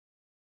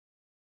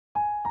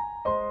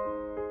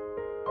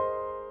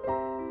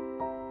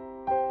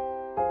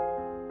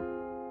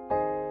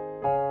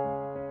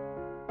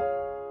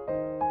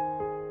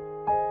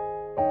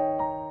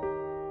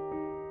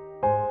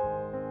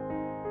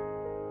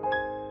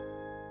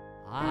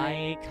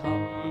I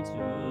come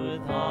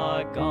to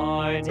the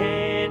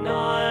garden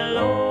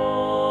alone,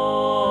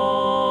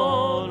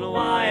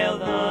 while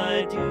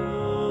the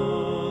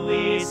dew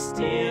is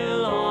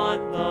still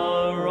on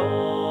the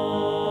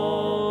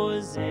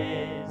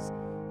roses,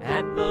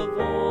 and the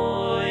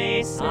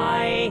voice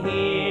I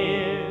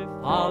hear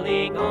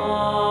falling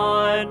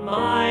on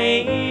my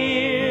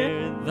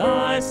ear,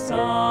 the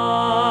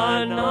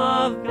Son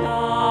of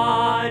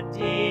God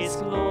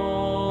discloses,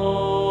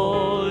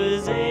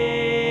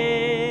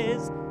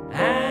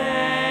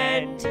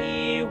 and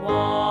He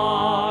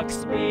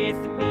walks with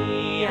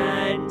me,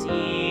 and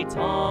He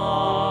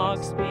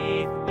talks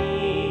with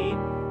me,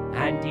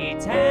 and He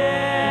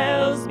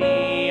tells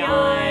me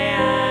I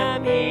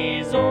am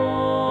His own,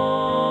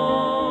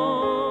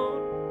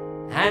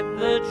 and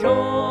the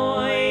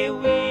joy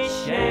we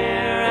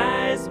share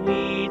as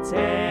we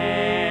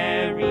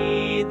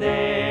tarry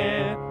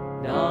there,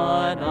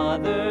 none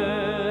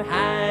other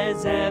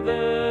has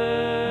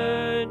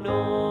ever known.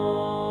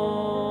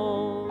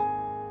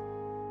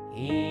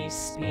 He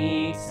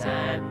speaks,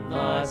 and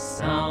the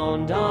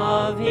sound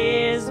of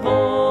His voice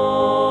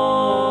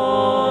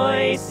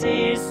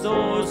is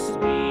so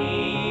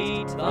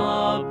sweet,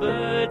 the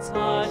birds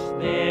hush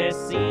their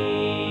singing,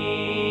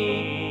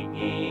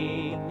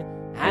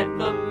 and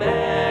the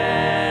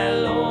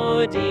melody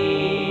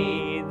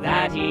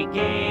that He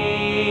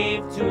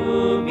gave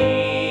to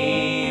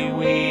me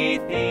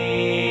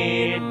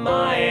within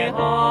my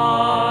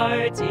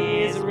heart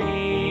is ringing,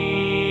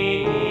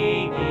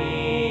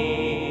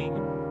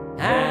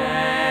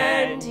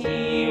 and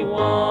He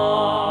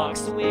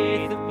walks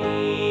with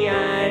me,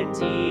 and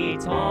He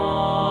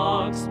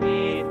talks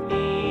with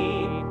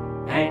me,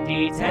 and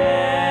He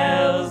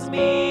tells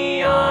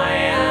me I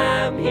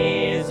am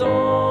His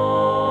own,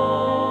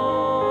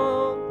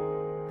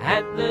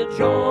 and the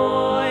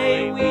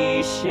joy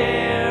we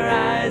share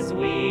as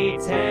we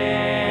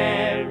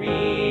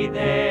tarry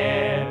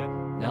there,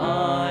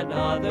 none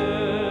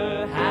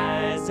other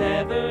has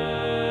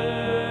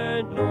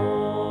ever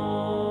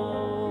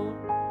known.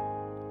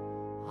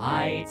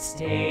 I'd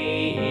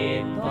stay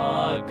in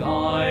the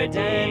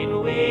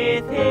garden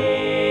with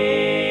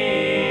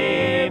Him,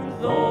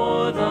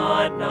 though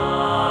the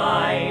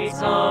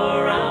night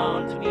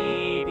around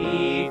me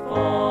be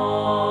falling,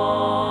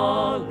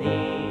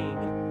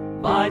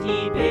 but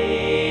He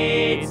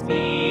bids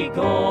me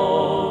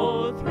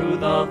go through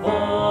the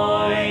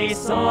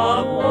voice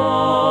of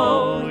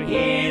woe.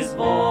 His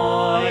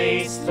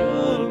voice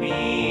to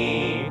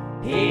me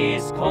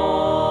is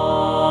calling,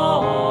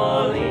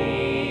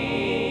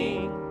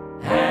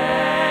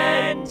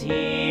 and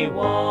He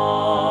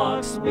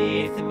walks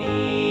with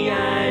me,